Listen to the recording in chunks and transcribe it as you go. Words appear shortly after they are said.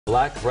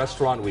Black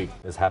Restaurant Week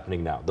is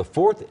happening now. The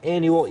 4th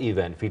annual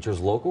event features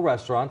local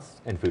restaurants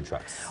and food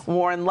trucks.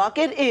 Warren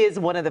Luckett is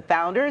one of the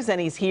founders,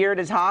 and he's here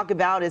to talk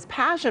about his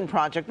passion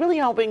project, really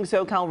helping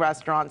SoCal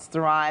restaurants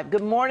thrive.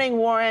 Good morning,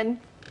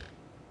 Warren.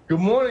 Good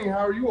morning.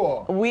 How are you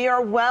all? We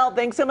are well.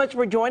 Thanks so much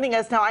for joining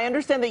us. Now, I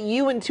understand that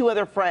you and 2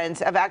 other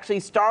friends have actually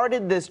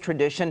started this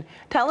tradition.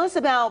 Tell us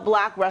about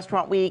Black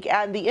Restaurant Week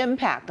and the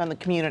impact on the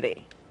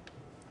community.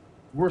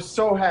 We're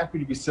so happy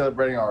to be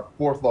celebrating our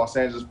 4th Los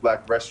Angeles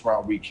Black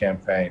Restaurant Week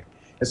campaign.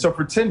 And so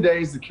for 10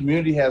 days, the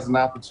community has an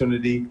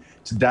opportunity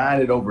to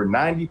dine at over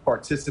 90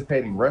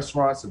 participating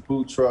restaurants and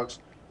food trucks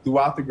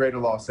throughout the greater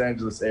Los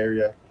Angeles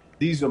area.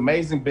 These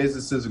amazing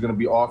businesses are going to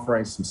be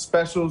offering some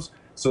specials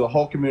so the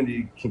whole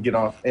community can get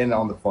in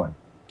on the fun.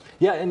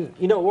 Yeah, and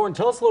Warren,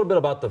 tell us a little bit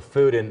about the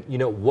food and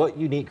what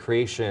unique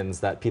creations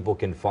that people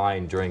can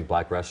find during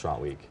Black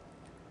Restaurant Week.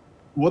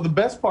 Well, the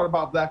best part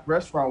about Black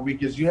Restaurant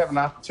Week is you have an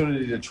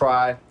opportunity to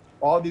try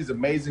all these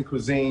amazing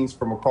cuisines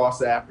from across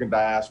the African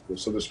diaspora.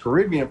 So there's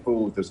Caribbean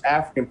food, there's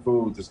African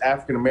food, there's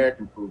African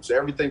American food. So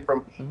everything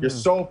from your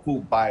soul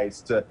food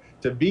bites to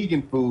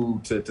vegan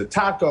food to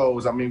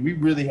tacos. I mean, we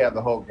really have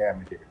the whole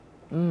gamut here.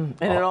 And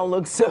it all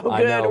looks so good.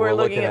 I know, we're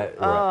looking at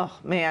oh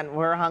man,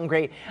 we're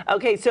hungry.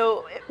 Okay,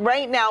 so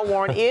right now,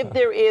 Warren, if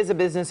there is a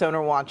business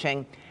owner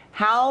watching,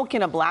 how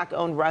can a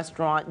Black-owned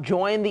restaurant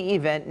join the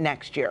event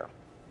next year?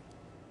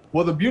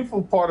 Well, the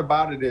beautiful part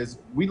about it is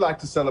we like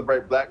to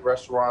celebrate Black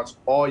restaurants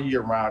all year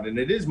round, and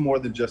it is more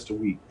than just a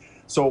week.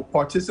 So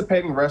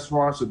participating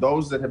restaurants or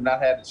those that have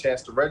not had a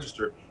chance to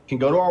register can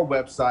go to our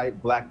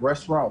website,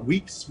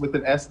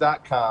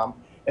 blackrestaurantweeks.com,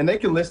 and they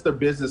can list their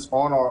business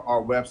on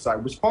our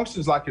website, which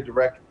functions like a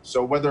directory.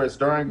 So whether it's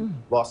during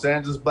Los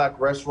Angeles Black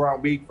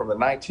Restaurant Week from the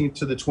 19th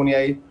to the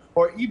 28th,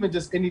 or even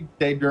just any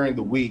day during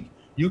the week,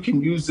 you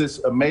can use this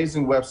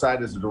amazing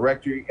website as a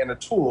directory and a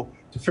tool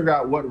to figure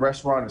out what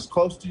restaurant is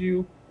close to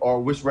you or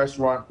which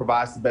restaurant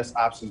provides the best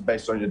options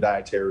based on your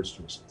dietary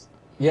restrictions.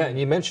 Yeah, and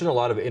you mentioned a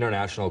lot of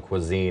international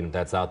cuisine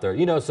that's out there.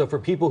 So for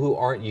people who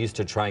aren't used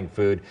to trying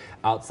food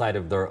outside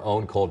of their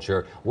own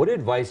culture, what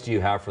advice do you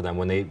have for them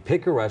when they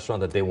pick a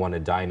restaurant that they want to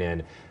dine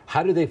in?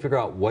 How do they figure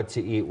out what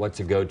to eat, what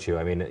to go to?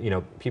 I mean,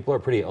 people are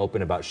pretty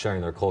open about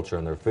sharing their culture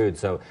and their food.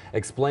 So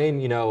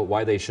explain,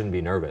 why they shouldn't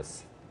be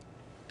nervous.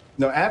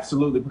 No,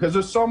 absolutely, because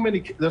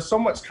there's so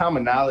much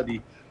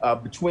commonality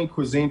between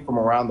cuisine from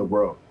around the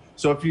world.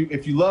 So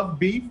if you love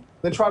beef,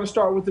 then try to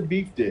start with the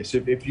beef dish.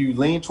 If you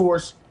lean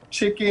towards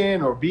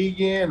chicken or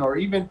vegan or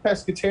even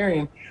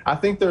pescatarian, I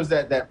think there's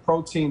that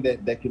protein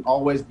that can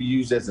always be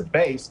used as a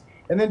base,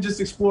 and then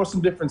just explore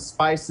some different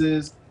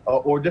spices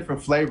or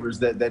different flavors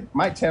that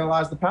might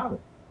tantalize the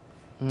palate.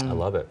 I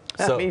love it.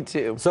 Me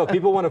too. So if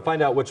people want to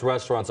find out which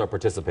restaurants are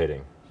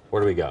participating,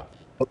 where do we go?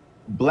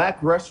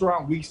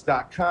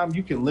 blackrestaurantweeks.com.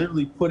 You can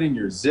literally put in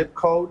your zip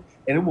code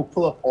and it will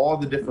pull up all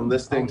the different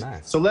listings.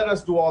 Nice. So let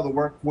us do all the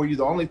work for you.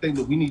 The only thing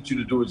that we need you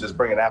to do is just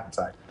bring an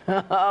appetite.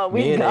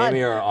 Me and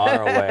Amy are on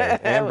our way.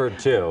 Amber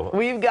too.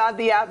 We've got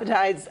the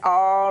appetites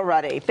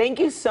already. Thank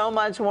you so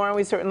much, Warren.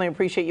 We certainly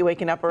appreciate you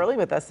waking up early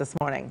with us this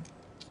morning.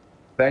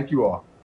 Thank you all.